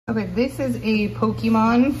Okay, this is a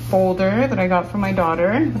Pokemon folder that I got from my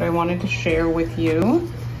daughter that I wanted to share with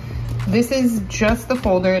you. This is just the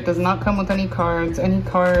folder. It does not come with any cards. Any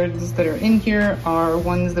cards that are in here are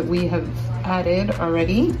ones that we have added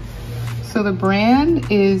already. So the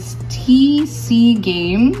brand is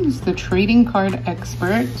TCGAMES, the trading card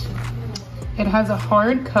expert. It has a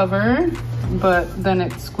hard cover, but then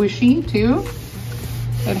it's squishy too.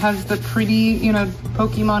 It has the pretty,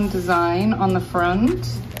 Pokemon design on the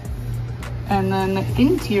front. And then the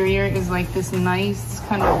interior is like this nice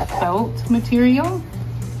kind of felt material.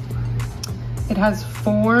 It has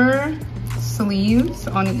 4 sleeves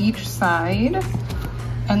on each side.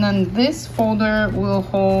 And then this folder will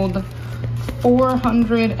hold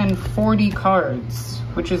 440 cards,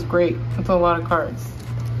 which is great. That's a lot of cards.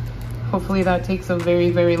 Hopefully that takes a very,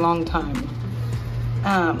 very long time.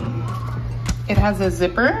 It has a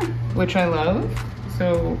zipper, which I love.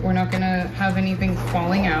 So we're not gonna have anything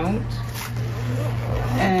falling out.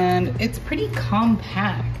 And it's pretty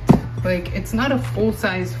compact. Like, it's not a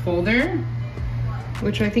full-size folder,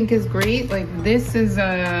 which I think is great. Like, this is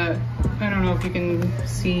a, I don't know if you can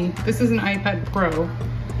see, this is an iPad Pro.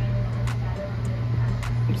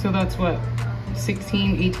 So that's what,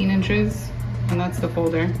 16, 18 inches, and that's the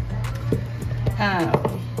folder.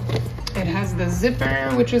 It has the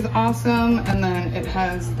zipper, which is awesome, and then it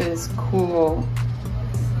has this cool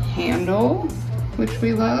handle, which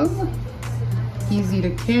we love. Easy to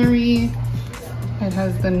carry. It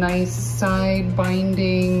has the nice side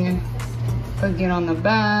binding again on the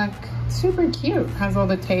back. Super cute. Has all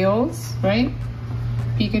the tails, right?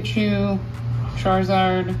 Pikachu,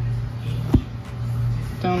 Charizard.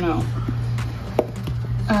 Don't know.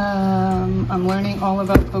 I'm learning all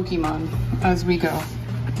about Pokemon as we go.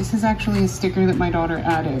 This is actually a sticker that my daughter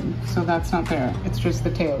added, so that's not there. It's just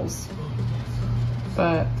the tails.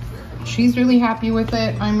 But she's really happy with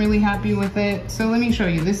it. I'm really happy with it. So let me show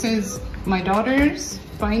you. This is my daughter's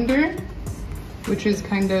binder, which is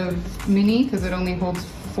kind of mini because it only holds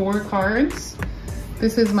 4 cards.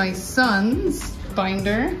 This is my son's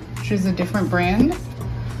binder, which is a different brand.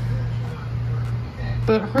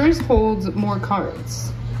 But hers holds more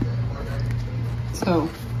cards. So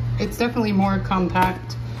it's definitely more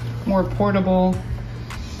compact, more portable,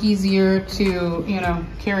 easier to,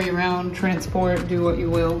 carry around, transport, do what you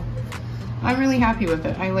will. I'm really happy with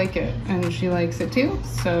it. I like it, and she likes it too,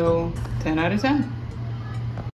 so 10 out of 10.